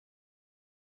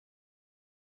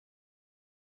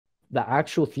The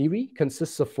actual theory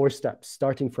consists of 4 steps,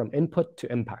 starting from input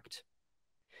to impact.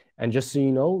 And just so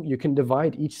you know, you can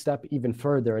divide each step even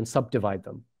further and subdivide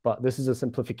them. But this is a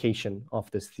simplification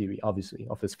of this theory, obviously,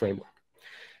 of this framework.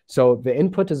 So the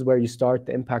input is where you start,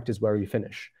 the impact is where you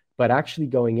finish. But actually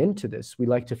going into this, we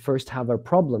like to first have our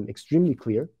problem extremely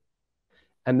clear.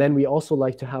 And then we also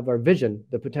like to have our vision,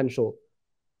 the potential,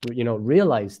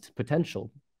 realized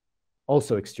potential,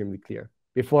 also extremely clear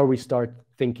before we start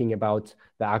thinking about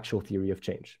the actual theory of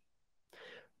change.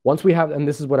 Once we have, and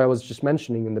this is what I was just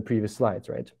mentioning in the previous slides,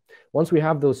 right? Once we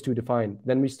have those 2 defined,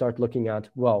 then we start looking at,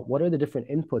 well, what are the different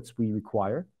inputs we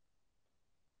require?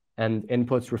 And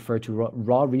inputs refer to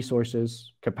raw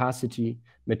resources, capacity,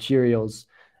 materials,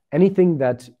 anything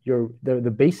that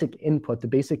the basic input, the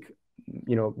basic,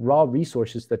 raw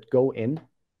resources that go in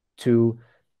to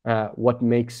what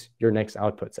makes your next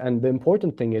outputs. And the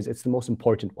important thing is it's the most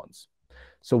important ones.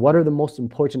 So what are the most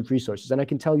important resources? And I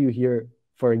can tell you here,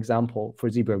 for example, for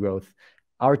Zebra Growth,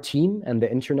 our team and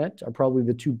the internet are probably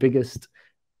the 2 biggest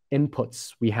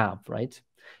inputs we have, right?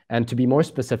 And to be more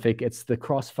specific, it's the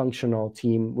cross-functional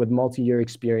team with multi-year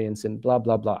experience and blah,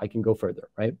 blah, blah. I can go further,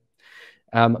 right?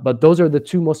 But those are the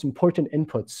 2 most important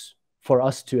inputs for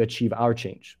us to achieve our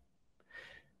change.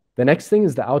 The next thing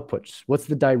is the outputs. What's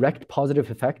the direct positive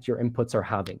effect your inputs are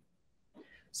having?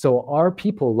 So are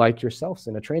people like yourselves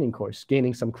in a training course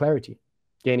gaining some clarity,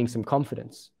 gaining some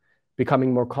confidence,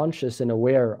 becoming more conscious and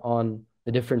aware on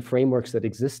the different frameworks that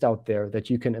exist out there that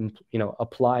you can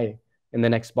apply in the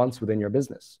next months within your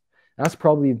business? That's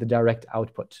probably the direct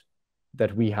output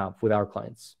that we have with our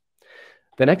clients.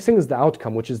 The next thing is the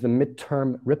outcome, which is the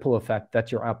midterm ripple effect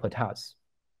that your output has.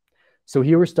 So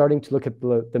here we're starting to look at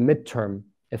the midterm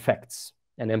effects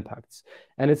and impacts.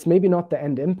 And it's maybe not the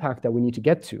end impact that we need to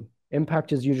get to.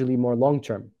 Impact is usually more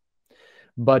long-term,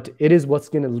 but it is what's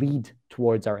going to lead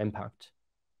towards our impact.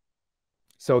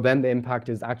 So then the impact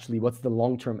is actually what's the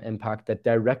long-term impact that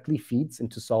directly feeds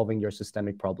into solving your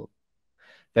systemic problem,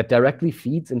 that directly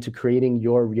feeds into creating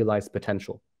your realized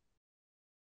potential.